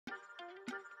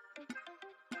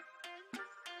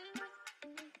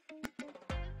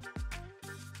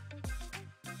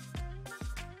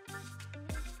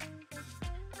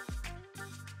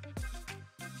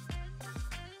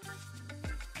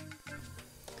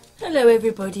Hello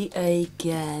everybody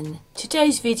again.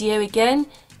 Today's video again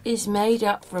is made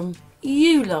up from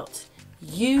you lot,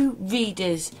 you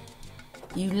readers.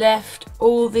 You left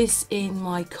all this in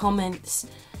my comments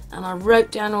and I wrote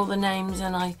down all the names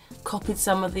and I copied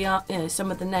some of the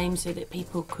some of the names so that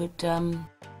people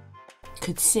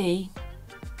could see.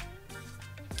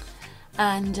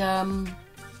 And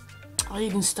I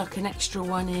even stuck an extra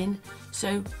one in.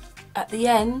 So at the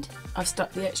end I've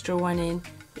stuck the extra one in.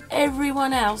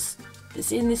 Everyone else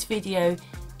that's in this video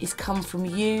is come from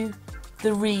you,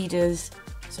 the readers,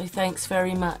 so thanks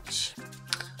very much.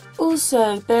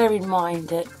 Also bear in mind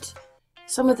that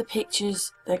some of the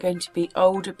pictures, they're going to be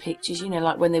older pictures, you know,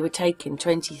 like when they were taken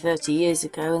 20-30 years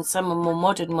ago, and some are more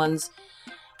modern ones,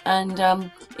 and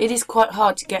it is quite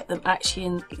hard to get them actually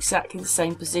in exactly the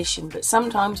same position, but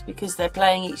sometimes because they're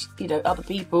playing each, you know, other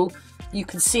people, you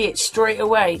can see it straight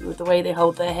away with the way they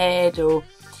hold their head or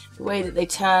the way that they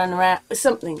turn around or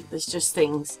something. There's just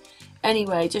things.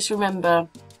 Anyway, just remember,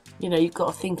 you know, you've got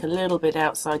to think a little bit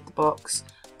outside the box.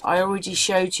 I already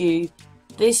showed you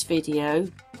this video.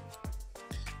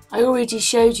 I already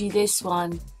showed you this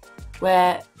one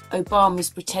where Obama's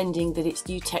pretending that it's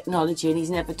new technology and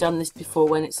he's never done this before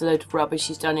when it's a load of rubbish.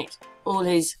 He's done it all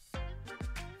his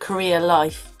career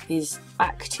life, his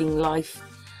acting life.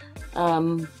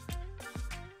 And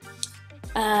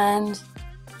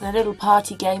the little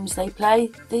party games they play,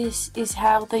 this is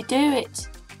how they do it.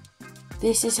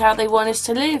 This is how they want us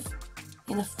to live,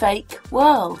 in a fake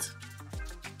world.